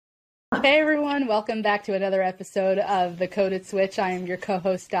Hey everyone, welcome back to another episode of The Coded Switch. I am your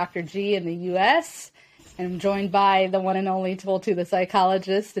co-host, Dr. G in the US, and I'm joined by the one and only Toltu, the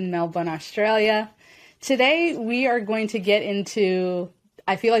psychologist in Melbourne, Australia. Today we are going to get into,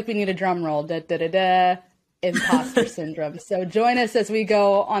 I feel like we need a drum roll, Imposter Syndrome. So join us as we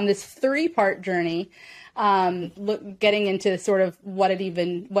go on this three-part journey, getting into sort of what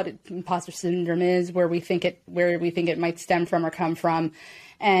Imposter Syndrome is, where we think it might stem from or come from,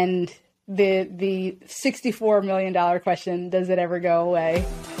 and the $64 million question, does it ever go away?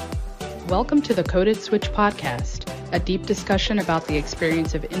 Welcome to the Coded Switch podcast, a deep discussion about the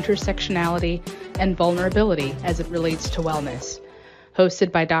experience of intersectionality and vulnerability as it relates to wellness,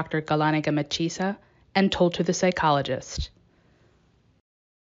 hosted by Dr. Galaniga Machisa and Toltu the psychologist.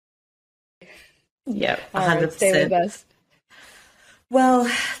 Yep, 100%. All right, stay with us.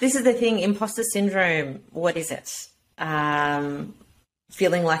 Well, this is the thing, imposter syndrome. What is it?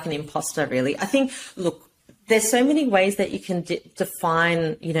 Feeling like an imposter, really. I think, look, there's so many ways that you can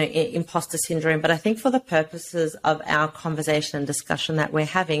define, imposter syndrome, but I think for the purposes of our conversation and discussion that we're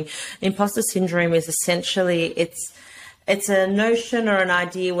having, imposter syndrome is essentially, it's a notion or an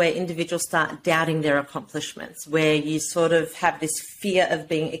idea where individuals start doubting their accomplishments, where you sort of have this fear of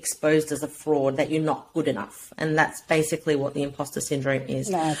being exposed as a fraud, that you're not good enough. And that's basically what the imposter syndrome is.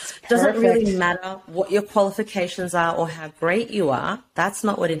 That's perfect. Doesn't really matter what your qualifications are or how great you are. That's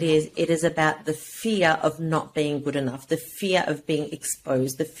not what it is. It is about the fear of not being good enough, the fear of being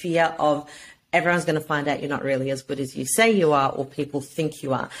exposed, the fear of everyone's going to find out you're not really as good as you say you are or people think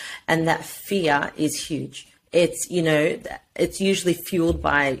you are. And that fear is huge. It's, it's usually fueled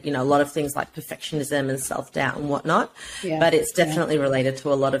by, a lot of things like perfectionism and self-doubt and whatnot, but it's definitely related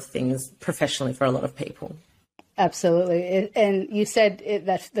to a lot of things professionally for a lot of people. Absolutely. And you said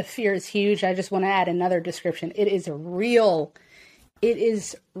that the fear is huge. I just want to add another description. It is real. It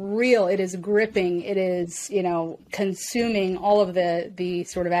is real. It is gripping. It is, consuming all of the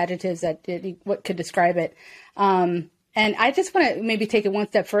sort of adjectives what could describe it. And I just want to maybe take it one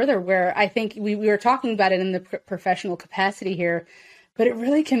step further, where I think we were talking about it in the professional capacity here, but it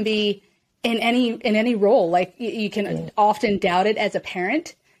really can be in any role. Like you can often doubt it as a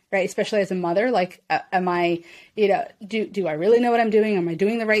parent, right? Especially as a mother. Like, am I, do I really know what I'm doing? Am I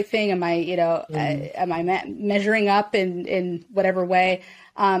doing the right thing? Am I, am I measuring up in whatever way?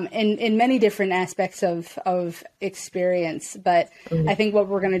 In many different aspects of experience. But I think what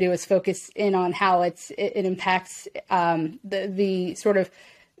we're going to do is focus in on how it impacts the sort of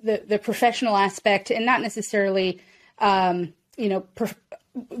the professional aspect, and not necessarily,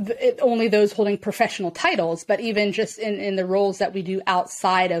 only those holding professional titles, but even just in the roles that we do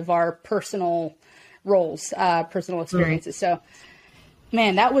outside of our personal roles, personal experiences. So,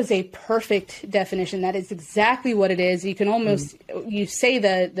 man, that was a perfect definition. That is exactly what it is. You can almost, you say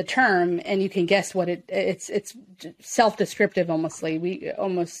the term and you can guess what it's self-descriptive almostly. We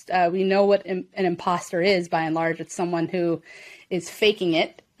know what an imposter is by and large. It's someone who is faking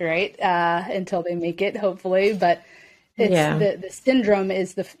it, right? Until they make it, hopefully. But it's the syndrome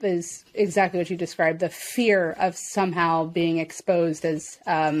is exactly what you described. The fear of somehow being exposed as,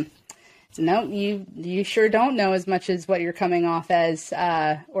 no, you sure don't know as much as what you're coming off as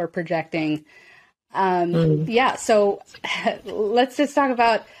or projecting. So let's just talk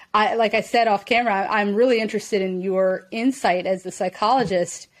about, like I said off camera, I'm really interested in your insight as the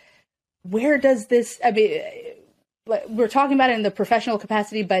psychologist. Where does this, we're talking about it in the professional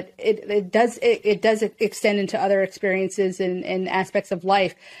capacity, but it does extend into other experiences and aspects of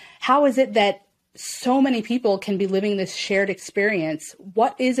life. How is it that so many people can be living this shared experience?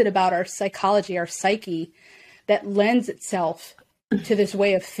 What is it about our psychology, our psyche, that lends itself to this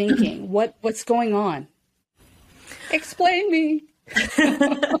way of thinking? What's going on? Explain me.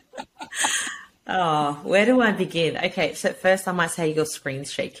 Oh, where do I begin? Okay, so first I might say your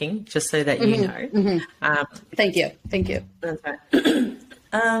screen's shaking, just so that you know. Thank you. That's right.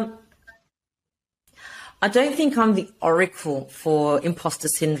 I don't think I'm the oracle for imposter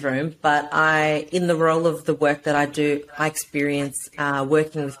syndrome, but in the role of the work that I do, I experience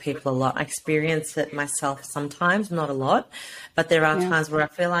working with people a lot. I experience it myself sometimes, not a lot, but there are times where I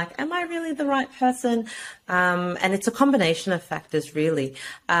feel like, am I really the right person? And it's a combination of factors, really.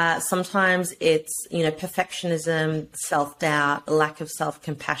 Sometimes it's, perfectionism, self-doubt, lack of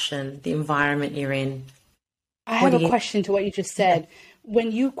self-compassion, the environment you're in. I have a question to what you just said.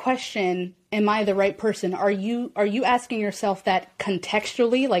 When you question, am I the right person? Are you asking yourself that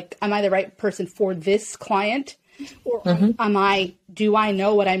contextually? Like, am I the right person for this client? Or do I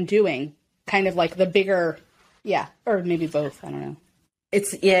know what I'm doing? Kind of like the bigger, or maybe both. I don't know.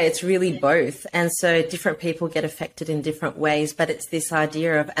 It's really both. And so different people get affected in different ways, but it's this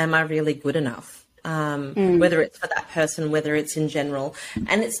idea of, am I really good enough? Whether it's for that person, whether it's in general.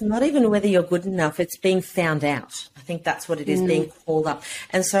 And it's not even whether you're good enough, it's being found out. I think that's what it is, being called up.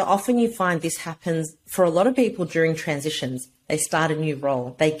 And so often you find this happens for a lot of people during transitions. They start a new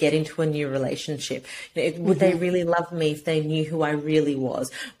role, they get into a new relationship. Would they really love me if they knew who I really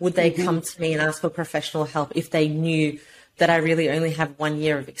was? Would they come to me and ask for professional help if they knew that I really only have 1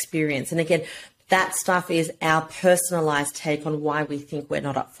 year of experience? And again, that stuff is our personalized take on why we think we're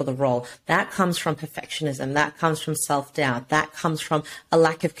not up for the role. That comes from perfectionism. That comes from self-doubt. That comes from a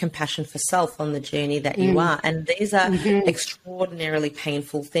lack of compassion for self on the journey that you are. And these are extraordinarily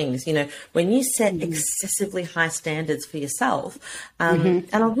painful things. You know, when you set excessively high standards for yourself, and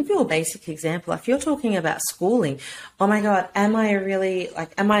I'll give you a basic example. If you're talking about schooling, oh my God, am I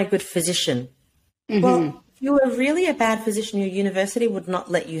a good physician? Well, if you were really a bad physician, your university would not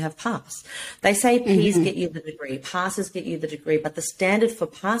let you have pass. They say P's get you the degree, passes get you the degree, but the standard for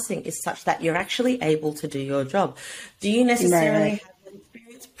passing is such that you're actually able to do your job. Do you necessarily have that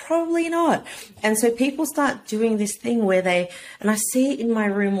experience? Probably not. And so people start doing this thing where and I see it in my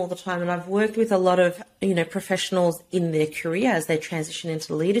room all the time, and I've worked with a lot of, professionals in their career as they transition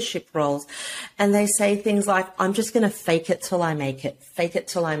into leadership roles, and they say things like, I'm just going to fake it till I make it, fake it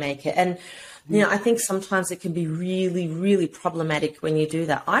till I make it. And I think sometimes it can be really, really problematic when you do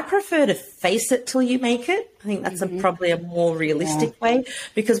that. I prefer to face it till you make it. I think that's probably a more realistic way,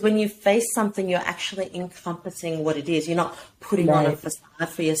 because when you face something, you're actually encompassing what it is. You're not putting on a facade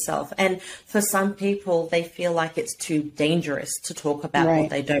for yourself. And for some people, they feel like it's too dangerous to talk about what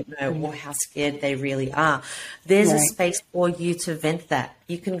they don't know or how scared they really are. There's a space for you to vent that.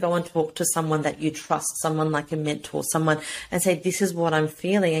 You can go and talk to someone that you trust, someone like a mentor, someone, and say, this is what I'm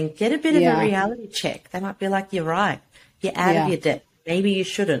feeling, and get a bit of a reality check. They might be like, you're right. You're out of your depth. Maybe you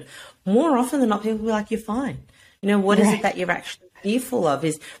shouldn't. More often than not, people will be like, you're fine. What is it that you're actually fearful of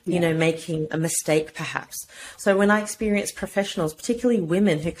is, making a mistake perhaps. So when I experience professionals, particularly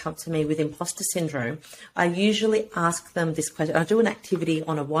women who come to me with imposter syndrome, I usually ask them this question. I do an activity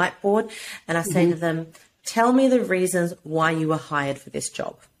on a whiteboard, and I say to them, tell me the reasons why you were hired for this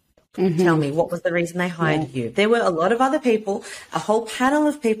job. Tell me, what was the reason they hired you? There were a lot of other people, a whole panel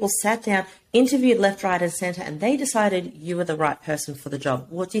of people sat down, interviewed left, right, and centre, and they decided you were the right person for the job.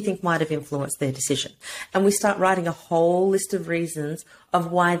 What do you think might have influenced their decision? And we start writing a whole list of reasons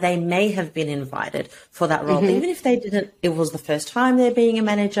of why they may have been invited for that role. Even if they didn't, it was the first time they're being a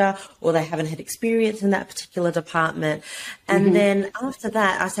manager, or they haven't had experience in that particular department. And then after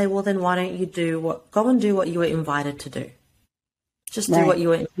that, I say, well, then why don't you go and do what you were invited to do? Just do what you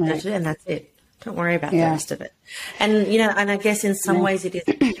were invited to do, and that's it. Don't worry about the rest of it. And, and I guess in some ways it is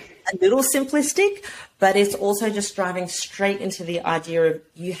a little simplistic, but it's also just driving straight into the idea of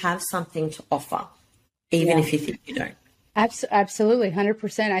you have something to offer, even if you think you don't. Absolutely,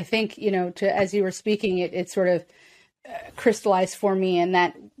 100%. I think, as you were speaking, it sort of crystallized for me, and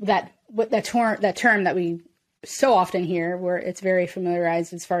that term that we so often hear, where it's very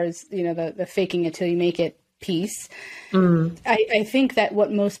familiarized as far as, the faking it till you make it piece. I think that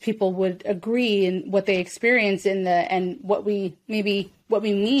what most people would agree in what they experience and what we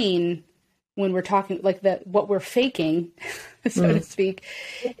mean when we're talking, like what we're faking, so to speak,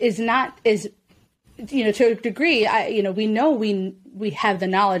 is to a degree, we know we have the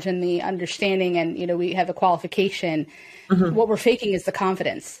knowledge and the understanding, and, we have the qualification. What we're faking is the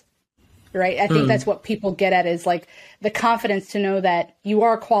confidence. Right. I think that's what people get at, is like the confidence to know that you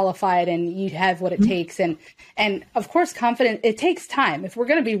are qualified and you have what it takes. And of course, confidence, it takes time. If we're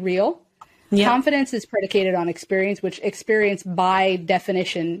going to be real, confidence is predicated on experience, which experience by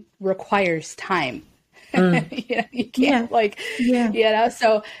definition requires time. You can't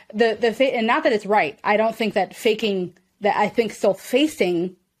so and not that it's right. I don't think that faking that. I think still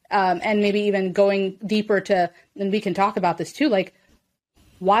facing and maybe even going deeper and we can talk about this too, like,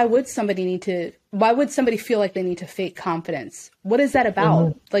 why would somebody feel like they need to fake confidence? What is that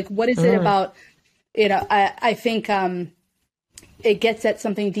about? Like, what is it about? I think it gets at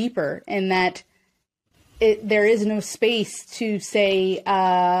something deeper, in that there is no space to say,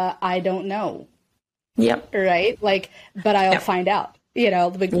 I don't know. Yep. Right. Like, but I'll find out, but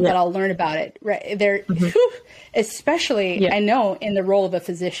I'll learn about it. Right. There, especially, I know, in the role of a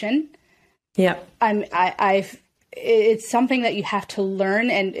physician. Yeah. It's something that you have to learn,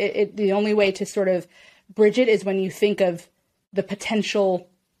 and the only way to sort of bridge it is when you think of the potential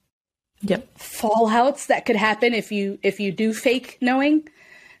fallouts that could happen if you do fake knowing,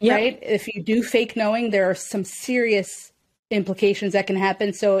 right? If you do fake knowing, there are some serious implications that can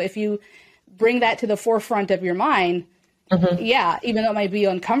happen. So if you bring that to the forefront of your mind, yeah, even though it might be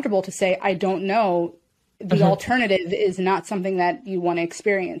uncomfortable to say, I don't know, the alternative is not something that you want to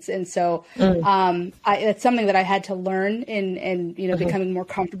experience. And so it's something that I had to learn in becoming more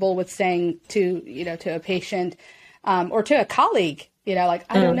comfortable with saying to a patient or to a colleague, like,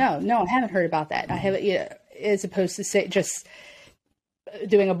 I don't know. No, I haven't heard about that. I haven't, as opposed to say, just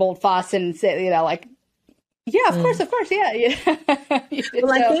doing a bold fuss and say, like, yeah, of course. Yeah.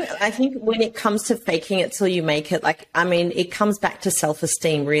 Well, I think when it comes to faking it till you make it, it comes back to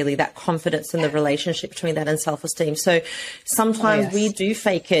self-esteem, really, that confidence and the relationship between that and self-esteem. So sometimes we do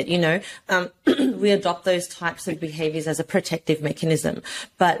fake it, we adopt those types of behaviors as a protective mechanism.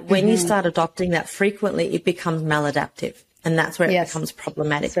 But when you start adopting that frequently, it becomes maladaptive. And that's where it becomes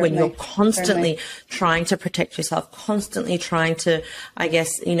problematic, when you're constantly trying to protect yourself, constantly trying to,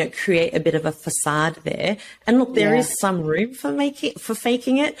 create a bit of a facade there. And look, there is some room for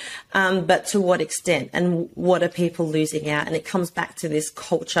faking it, but to what extent, and what are people losing out? And it comes back to this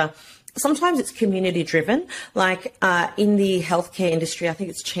culture. Sometimes it's community driven, like in the healthcare industry. I think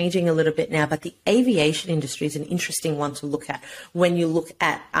it's changing a little bit now, but the aviation industry is an interesting one to look at when you look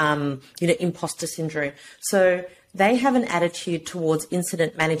at, imposter syndrome. So they have an attitude towards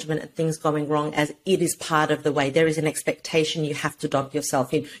incident management and things going wrong as it is part of the way. There is an expectation you have to dog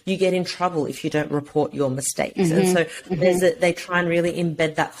yourself in. You get in trouble if you don't report your mistakes. And so they try and really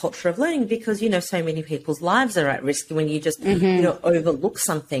embed that culture of learning, because, so many people's lives are at risk when you just, overlook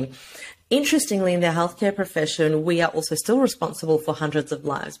something. Interestingly, in the healthcare profession, we are also still responsible for hundreds of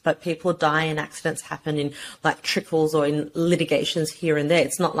lives, but people die and accidents happen in like trickles or in litigations here and there.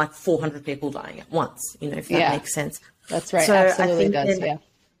 It's not like 400 people dying at once, if that makes sense. That's right. So Absolutely I think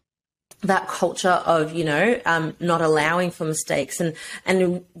that culture of, not allowing for mistakes,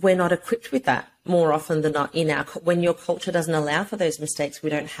 and we're not equipped with that more often than not when your culture doesn't allow for those mistakes. We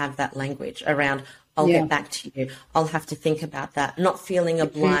don't have that language around, I'll get back to you, I'll have to think about that, not feeling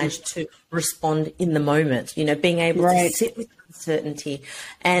obliged to respond in the moment, being able to sit with uncertainty.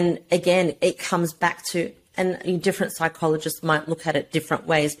 And again, it comes back to, and different psychologists might look at it different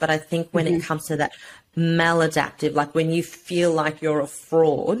ways, but I think when it comes to that maladaptive, like when you feel like you're a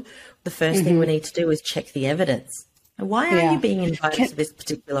fraud, the first thing we need to do is check the evidence. Why are you being invited to this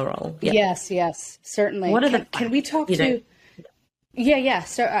particular role? Yes, certainly. What are can we talk to... Yeah.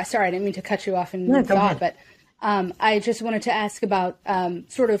 So, sorry, I didn't mean to cut you off in thought, but I just wanted to ask about I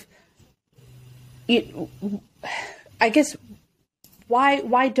guess,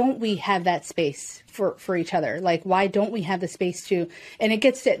 why don't we have that space for each other? Like, why don't we have the space to, and it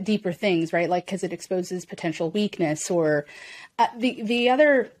gets at deeper things, right? Like, because it exposes potential weakness, or the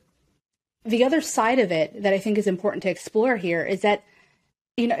other side of it that I think is important to explore here is that,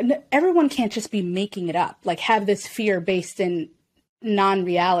 everyone can't just be making it up, like have this fear based in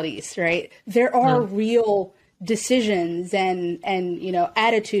non-realities, right? There are real decisions and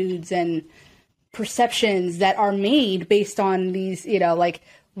attitudes and perceptions that are made based on these, like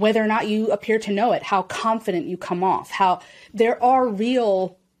whether or not you appear to know it, how confident you come off, how there are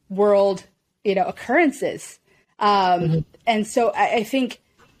real world, occurrences. And so I think,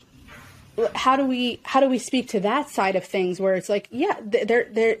 how do we speak to that side of things where it's like,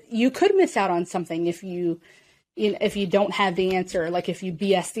 there you could miss out on something if you don't have the answer, like if you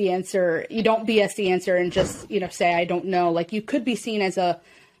BS the answer, you don't BS the answer and just, say, I don't know, like you could be seen as a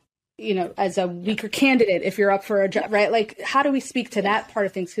weaker candidate if you're up for a job, right? Like, how do we speak to that part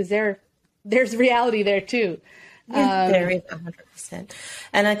of things? Because there's reality there too. There is 100%.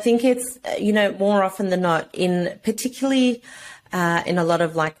 And I think it's, more often than not, particularly in a lot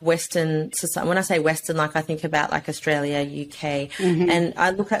of like Western society. When I say Western, like I think about like Australia, UK, and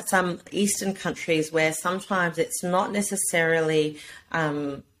I look at some Eastern countries where sometimes it's not necessarily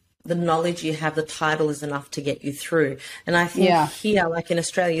the knowledge you have, the title is enough to get you through. And I think here, like in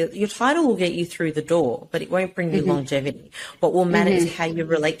Australia, your title will get you through the door, but it won't bring you longevity. What will matter is how you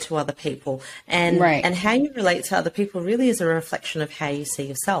relate to other people. And how you relate to other people really is a reflection of how you see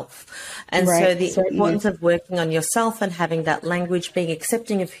yourself. And so the importance of working on yourself and having that language, being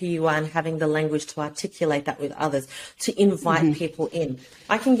accepting of who you are and having the language to articulate that with others, to invite people in.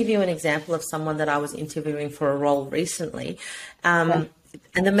 I can give you an example of someone that I was interviewing for a role recently.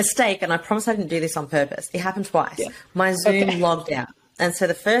 And the mistake, and I promise I didn't do this on purpose, it happened twice. My Zoom logged out. And so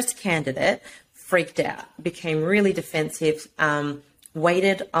the first candidate freaked out, became really defensive,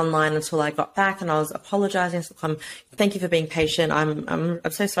 waited online until I got back, and I was apologizing. So thank you for being patient. I'm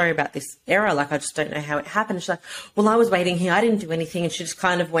so sorry about this error. Like, I just don't know how it happened. And she's like, well, I was waiting here. I didn't do anything. And she just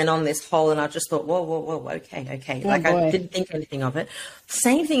kind of went on this whole, and I just thought, whoa, okay. I didn't think anything of it.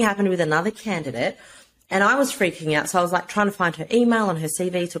 Same thing happened with another candidate. And I was freaking out. So I was like trying to find her email and her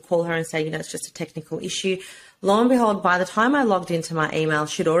CV to call her and say, it's just a technical issue. Lo and behold, by the time I logged into my email,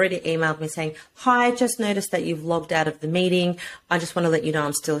 she'd already emailed me saying, "Hi, just noticed that you've logged out of the meeting. I just want to let you know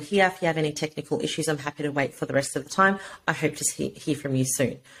I'm still here. If you have any technical issues, I'm happy to wait for the rest of the time. I hope to hear from you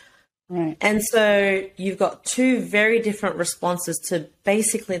soon." Right. And so you've got two very different responses to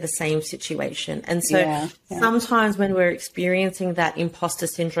basically the same situation. And so sometimes when we're experiencing that imposter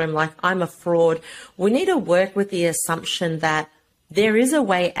syndrome, like I'm a fraud, we need to work with the assumption that there is a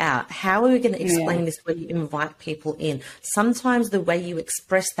way out. How are we going to explain this when you invite people in? Sometimes the way you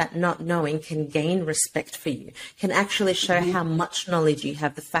express that not knowing can gain respect for you, can actually show how much knowledge you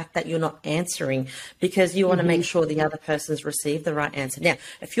have, the fact that you're not answering because you want to make sure the other person's received the right answer. Now,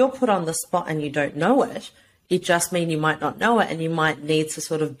 if you're put on the spot and you don't know it, it just means you might not know it and you might need to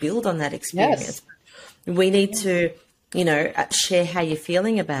sort of build on that experience. We need to, share how you're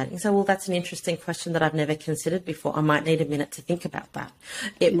feeling about it. And so, well, that's an interesting question that I've never considered before. I might need a minute to think about that.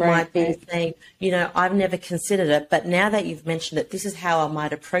 It might be saying, I've never considered it, but now that you've mentioned it, this is how I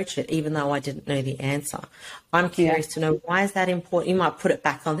might approach it, even though I didn't know the answer. I'm curious to know, why is that important? You might put it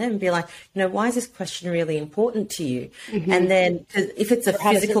back on them and be like, why is this question really important to you? And then, cause if it's a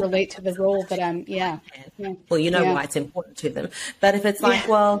how physical, does it relate to the role that I'm, well, why it's important to them. But if it's like,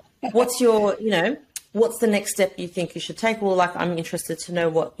 well, what's your, what's the next step you think you should take? Well, like, I'm interested to know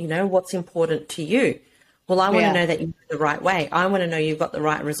what's important to you. Well, I want to know that you do the right way. I want to know you've got the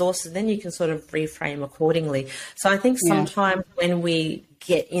right resources. Then you can sort of reframe accordingly. So I think sometimes when we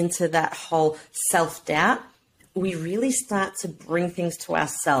get into that whole self-doubt, we really start to bring things to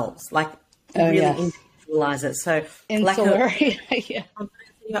ourselves, like really individualize it. So insular,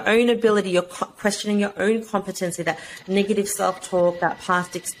 your own ability, you're questioning your own competency, that negative self-talk, that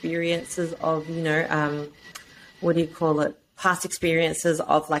past experiences of, past experiences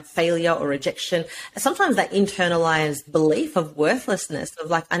of like failure or rejection. Sometimes that internalized belief of worthlessness, of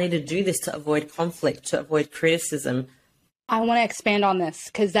like, I need to do this to avoid conflict, to avoid criticism. I want to expand on this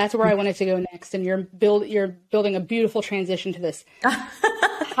because that's where I wanted to go next. And you're building a beautiful transition to this.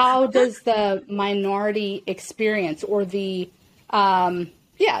 How does the minority experience or the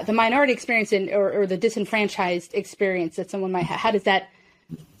minority experience or the disenfranchised experience that someone might have, how does that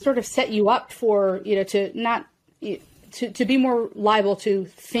sort of set you up for, to be more liable to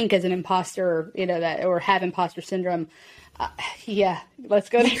think as an imposter, or have imposter syndrome? Let's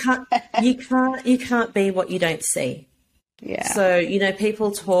go. You can't be what you don't see. Yeah. So, people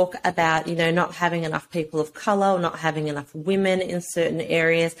talk about, not having enough people of color or not having enough women in certain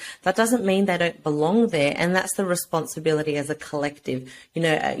areas. That doesn't mean they don't belong there. And that's the responsibility as a collective,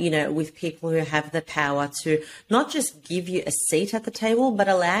 with people who have the power to not just give you a seat at the table, but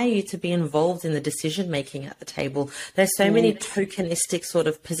allow you to be involved in the decision making at the table. There's so many tokenistic sort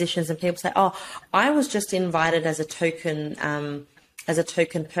of positions, and people say, oh, I was just invited as a token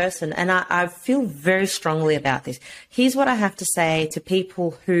person. And I feel very strongly about this. Here's what I have to say to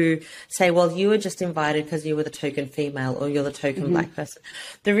people who say, well, you were just invited because you were the token female or you're the token black person.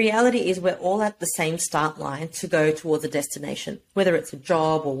 The reality is we're all at the same start line to go towards a destination, whether it's a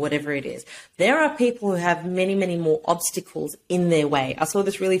job or whatever it is. There are people who have many, many more obstacles in their way. I saw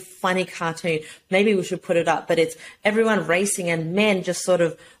this really funny cartoon. Maybe we should put it up, but it's everyone racing and men just sort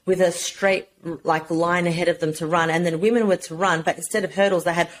of with a straight line ahead of them to run, and then women were to run, but instead of hurdles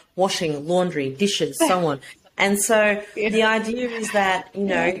they had washing, laundry, dishes, so on. And so the idea is that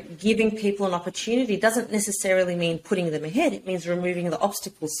giving people an opportunity doesn't necessarily mean putting them ahead. It means removing the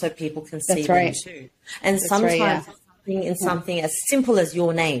obstacles so people can see them too. And sometimes something as simple as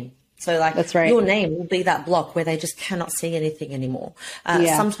your name. So your name will be that block where they just cannot see anything anymore.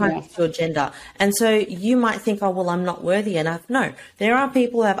 Sometimes it's your gender. And so you might think, oh, well, I'm not worthy enough. No, there are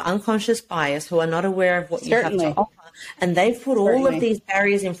people who have unconscious bias who are not aware of what you have to offer. And they've put all of these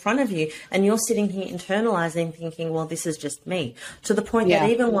barriers in front of you, and you're sitting here internalizing, thinking, well, this is just me. To the point that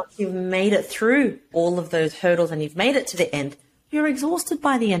even once you've made it through all of those hurdles and you've made it to the end, you're exhausted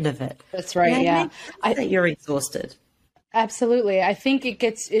by the end of it. That's right, I think you're exhausted. Absolutely. I think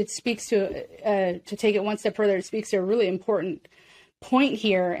it speaks to take it one step further, it speaks to a really important point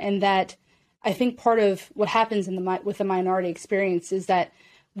here. And that I think part of what happens with the minority experience is that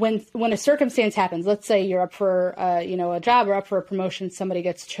when a circumstance happens, let's say you're up for, a job or up for a promotion, somebody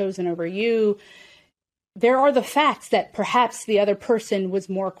gets chosen over you. There are the facts that perhaps the other person was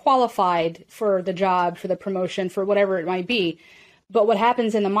more qualified for the job, for the promotion, for whatever it might be. But what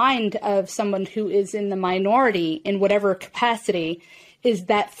happens in the mind of someone who is in the minority in whatever capacity is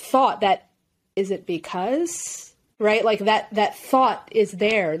that thought that, is it because, right? Like that thought is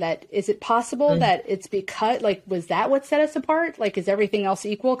there, that is it possible that it's because, was that what set us apart? Is everything else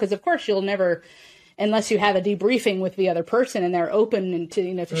equal? Because of course you'll never, unless you have a debriefing with the other person and they're open and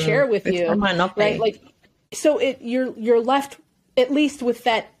to share with you, might not be. right? you're left at least with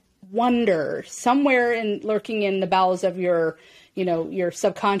that wonder somewhere lurking in the bowels of your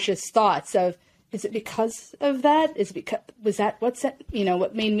subconscious thoughts of, is it because of that?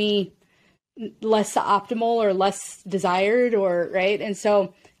 What made me less optimal or less desired, or right? And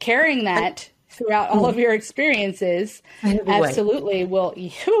so carrying that throughout all of your experiences absolutely will.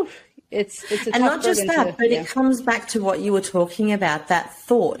 It's a tough and not just that, but yeah. It comes back to what you were talking about. That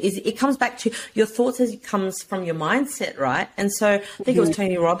thought it comes back to your thoughts as it comes from your mindset, right? And so I think it was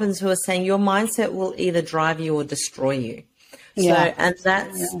Tony Robbins who was saying your mindset will either drive you or destroy you. So, and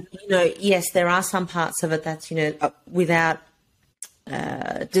that's, yes, there are some parts of it that's, without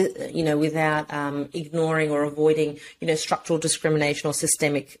ignoring or avoiding, structural discrimination or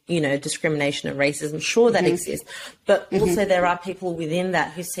systemic, discrimination and racism. Sure, that exists. But also there are people within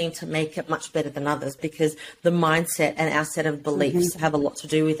that who seem to make it much better than others, because the mindset and our set of beliefs have a lot to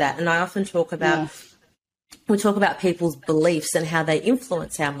do with that. And I often talk about, we talk about people's beliefs and how they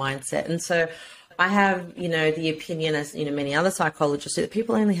influence our mindset. And so I have, the opinion, as many other psychologists, that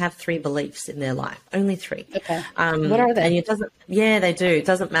people only have 3 beliefs in their life, only 3. Okay. What are they? And it doesn't. Yeah, they do. It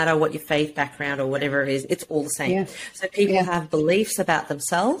doesn't matter what your faith background or whatever it is. It's all the same. Yeah. So people have beliefs about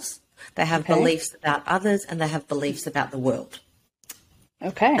themselves, they have beliefs about others, and they have beliefs about the world.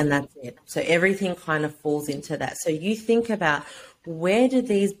 Okay. And that's it. So everything kind of falls into that. So you think about, where do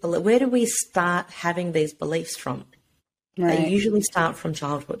we start having these beliefs from? Right. They usually start from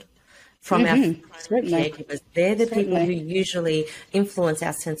childhood. From our caregivers. They're the people who usually influence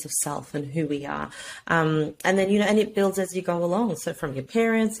our sense of self and who we are. And then, and it builds as you go along. So from your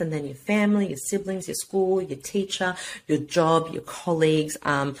parents, and then your family, your siblings, your school, your teacher, your job, your colleagues,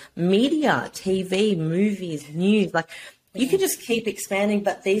 media, TV, movies, news, you can just keep expanding,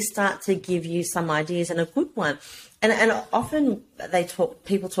 but these start to give you some ideas, and a good one. And often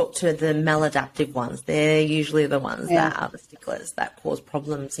people talk to the maladaptive ones. They're usually the ones that are the sticklers that cause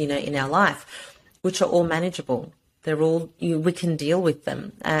problems, in our life, which are all manageable. They're all, we can deal with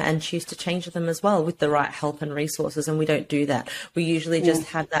them and choose to change them as well with the right help and resources. And we don't do that. We usually just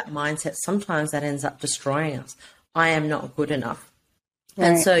have that mindset. Sometimes that ends up destroying us. I am not good enough. Right.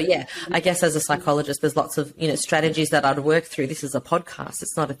 And so, I guess as a psychologist, there's lots of, strategies that I'd work through. This is a podcast.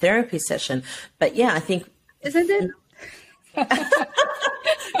 It's not a therapy session. But I think... Isn't it?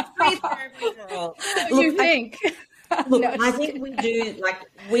 Free therapy for all. Look, you think? I think we do,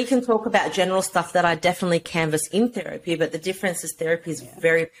 we can talk about general stuff that I definitely canvas in therapy, but the difference is therapy is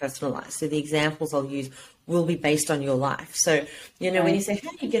very personalized. So the examples I'll use will be based on your life. So, when you say,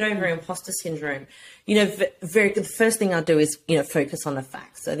 how do you get over imposter syndrome? The first thing I'll do is, focus on the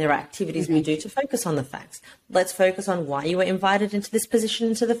facts. So there are activities we do to focus on the facts. Let's focus on why you were invited into this position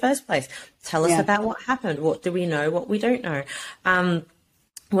into the first place. Tell us about what happened. What do we know? What we don't know?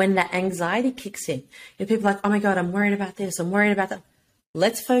 When that anxiety kicks in, people are like, oh my God, I'm worried about this. I'm worried about that.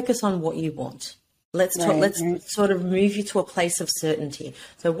 Let's focus on what you want. Let's sort of move you to a place of certainty.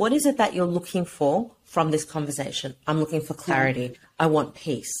 So what is it that you're looking for from this conversation? I'm looking for clarity. I want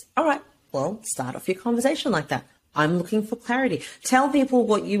peace. All right. Well, start off your conversation like that. I'm looking for clarity. Tell people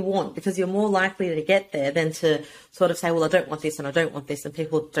what you want, because you're more likely to get there than to sort of say, well, I don't want this and I don't want this, and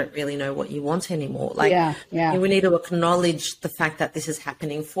people don't really know what you want anymore. We need to acknowledge the fact that this is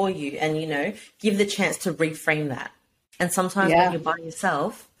happening for you and, give the chance to reframe that. And sometimes when you're by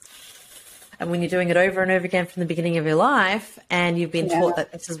yourself and when you're doing it over and over again from the beginning of your life, and you've been taught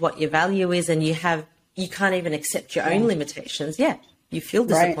that this is what your value is, and you can't even accept your own limitations. You feel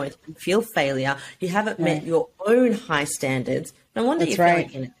disappointed, you feel failure, you haven't met your own high standards. No wonder you're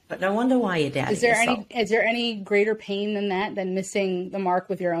feeling in it, but no wonder why you're doubting yourself. Is there any greater pain than that, than missing the mark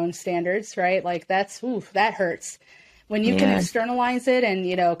with your own standards, right? That hurts. When you can externalize it and,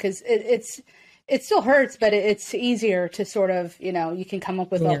 because it still hurts, but it's easier to sort of, you can come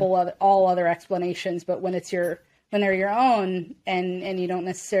up with all other explanations, but when they're your own and you don't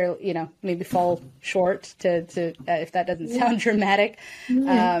necessarily, maybe fall short to if that doesn't sound dramatic,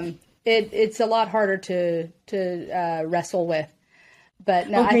 it's a lot harder to wrestle with. But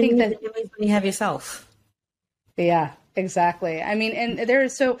no, I think that when you have yourself. Yeah, exactly. I mean, and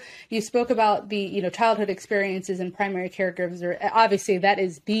so you spoke about the, childhood experiences and primary caregivers. Obviously that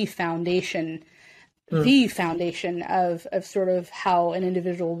is the foundation of sort of how an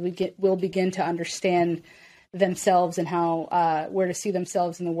individual will begin to understand themselves and how where to see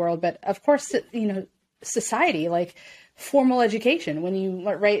themselves in the world. But of course, society, like formal education, when you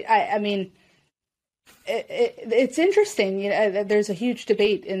I mean, it's interesting. There's a huge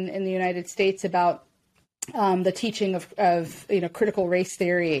debate in the United States about the teaching of critical race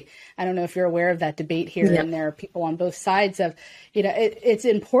theory. I don't know if you're aware of that debate here, and there are people on both sides of, it's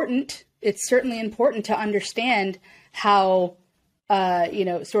important it's certainly important to understand how,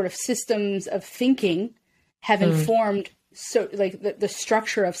 sort of systems of thinking have informed the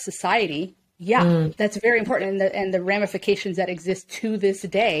structure of society. Yeah, that's very important, and the ramifications that exist to this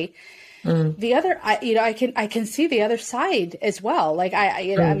day. The other, I can see the other side as well. Like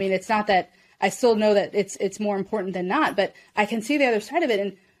I mean, it's not that I still know that it's more important than not, but I can see the other side of it.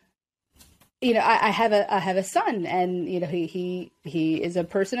 And I have a son, and he is a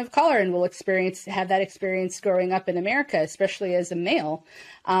person of color and will have that experience growing up in America, especially as a male.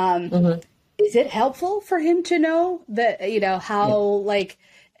 Is it helpful for him to know that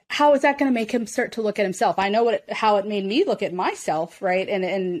how is that going to make him start to look at himself? I know how it made me look at myself, right?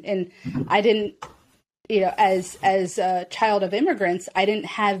 And I didn't, as a child of immigrants, I didn't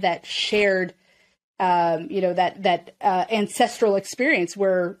have that shared, that ancestral experience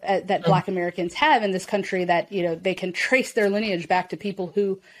where that Black Americans have in this country, that they can trace their lineage back to people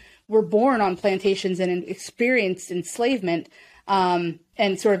who were born on plantations and experienced enslavement.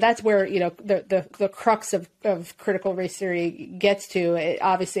 And sort of that's where, the crux of critical race theory gets to.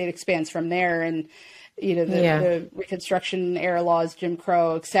 Obviously, it expands from there, and, the Reconstruction era laws, Jim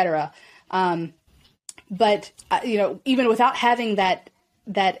Crow, et cetera. But, even without having that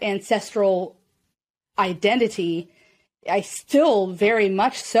ancestral identity, I still very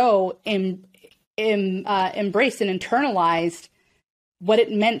much so embraced and internalized what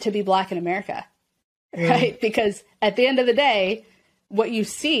it meant to be Black in America. Right. Because at the end of the day, what you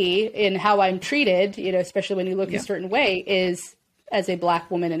see in how I'm treated, especially when you look a certain way, is as a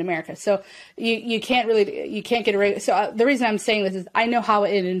Black woman in America. So you can't get away. So the reason I'm saying this is I know how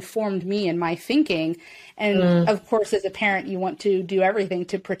it informed me and my thinking. And of course, as a parent, you want to do everything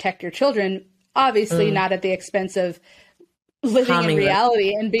to protect your children, obviously not at the expense of living in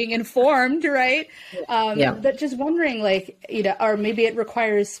reality and being informed. Right. But just wondering, or maybe it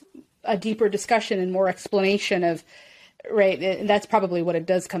requires a deeper discussion and more explanation of, right. And that's probably what it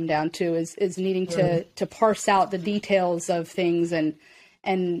does come down to is needing to parse out the details of things and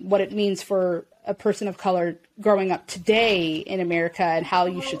what it means for a person of color growing up today in America and how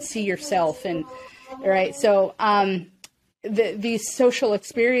you should see yourself. And right. So, these social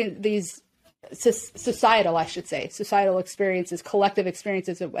experience, these societal experiences, collective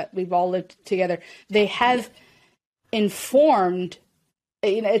experiences that we've all lived together, they have informed.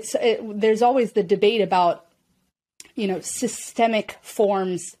 There's always the debate about, systemic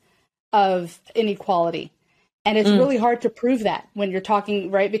forms of inequality. And it's really hard to prove that when you're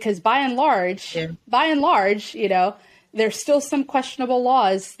talking, right? Because by and large, there's still some questionable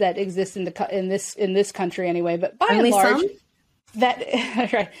laws that exist in this country anyway, but by and large, that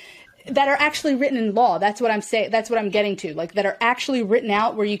are actually written in law. That's what I'm saying. That's what I'm getting to. That are actually written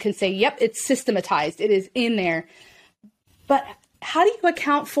out where you can say, yep, it's systematized. It is in there. But how do you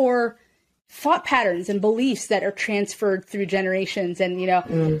account for thought patterns and beliefs that are transferred through generations and,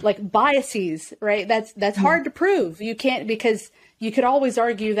 biases, right? That's hard to prove. You can't, because you could always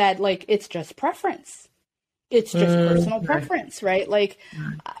argue that it's just preference. It's just personal preference, right?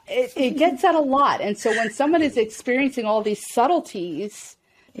 It gets at a lot. And so when someone is experiencing all these subtleties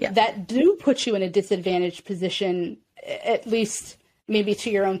that do put you in a disadvantaged position, at least maybe to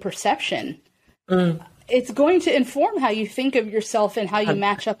your own perception, it's going to inform how you think of yourself and how you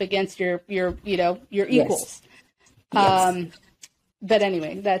match up against your equals. But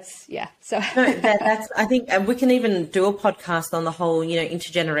anyway, that's, So that's, I think we can even do a podcast on the whole,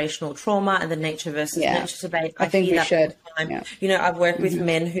 intergenerational trauma and the nature versus nurture debate. I think we should. I've worked with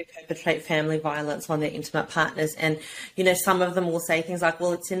men who perpetrate family violence on their intimate partners. And, some of them will say things like,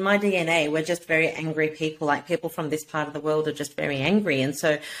 well, it's in my DNA. We're just very angry people. People from this part of the world are just very angry. And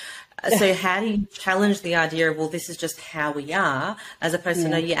so how do you challenge the idea of, well, this is just how we are, as opposed to,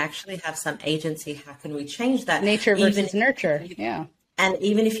 no, you actually have some agency. How can we change that? Nature versus nurture. And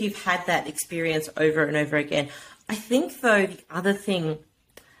even if you've had that experience over and over again, I think, though, the other thing,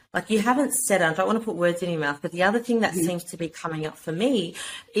 you haven't said, I don't want to put words in your mouth, but the other thing that seems to be coming up for me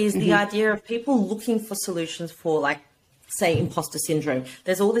is the idea of people looking for solutions for, say, imposter syndrome.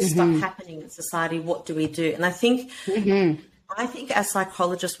 There's all this stuff happening in society. What do we do? And I think as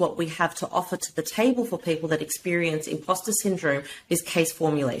psychologists, what we have to offer to the table for people that experience imposter syndrome is case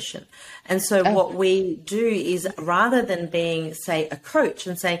formulation. And so what we do is, rather than being, say, a coach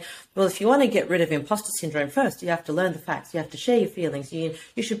and saying, well, if you want to get rid of imposter syndrome, first, you have to learn the facts. You have to share your feelings. You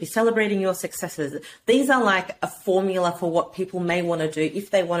should be celebrating your successes. These are like a formula for what people may want to do if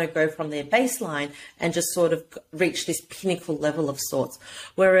they want to go from their baseline and just sort of reach this pinnacle level of sorts.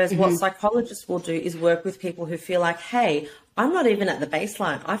 Whereas what psychologists will do is work with people who feel like, hey, I'm not even at the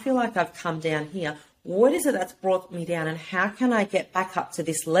baseline. I feel like I've come down here. what is it that's brought me down, and how can I get back up to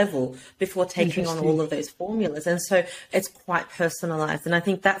this level before taking on all of those formulas? And so it's quite personalized. And I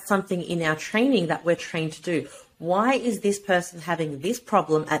think that's something in our training that we're trained to do. Why is this person having this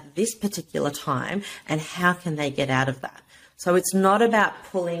problem at this particular time, and how can they get out of that? So it's not about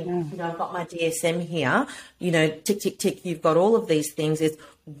pulling, I've got my DSM here, tick, tick, tick, you've got all of these things. It's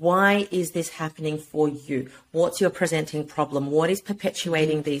why is this happening for you? What's your presenting problem? What is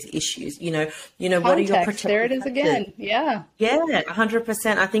perpetuating these issues? Context, what are your protective there it is again. Yeah. Yeah,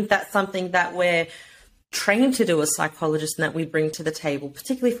 100%. I think that's something that we're trained to do as psychologists and that we bring to the table,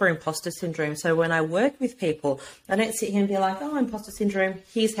 particularly for imposter syndrome. So when I work with people, I don't sit here and be like, oh, imposter syndrome,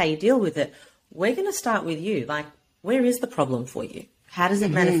 here's how you deal with it. We're going to start with you. Like, where is the problem for you? How does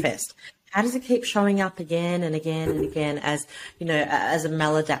it manifest? How does it keep showing up again and again and again as, as a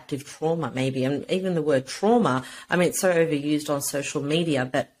maladaptive trauma maybe? And even the word trauma, it's so overused on social media,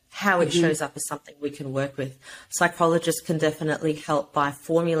 but how it shows up is something we can work with. Psychologists can definitely help by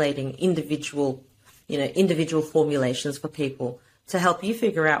formulating individual formulations for people to help you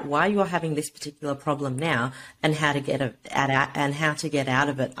figure out why you're having this particular problem now and how to get out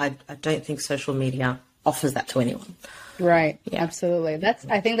of it. I don't think social media offers that to anyone. Right. Yeah. Absolutely.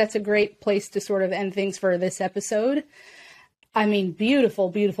 I think that's a great place to sort of end things for this episode. Beautiful,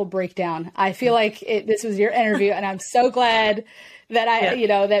 beautiful breakdown. I feel like this was your interview, and I'm so glad that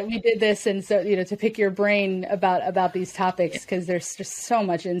that we did this, and so, to pick your brain about these topics, because there's just so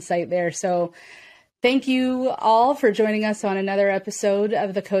much insight there. So thank you all for joining us on another episode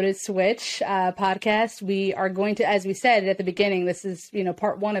of the Coded Switch podcast. We are going to, as we said at the beginning, this is,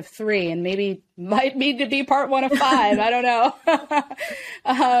 part 1 of 3, and maybe might need to be part 1 of 5. I don't know.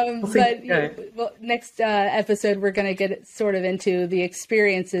 But next episode, we're going to get sort of into the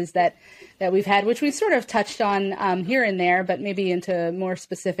experiences that we've had, which we've sort of touched on here and there, but maybe into more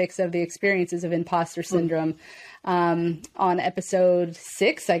specifics of the experiences of imposter syndrome. On episode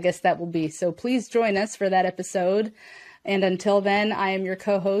 6, I guess that will be. So please join us for that episode. And until then, I am your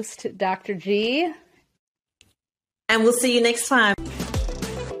co-host, Dr. G. And we'll see you next time.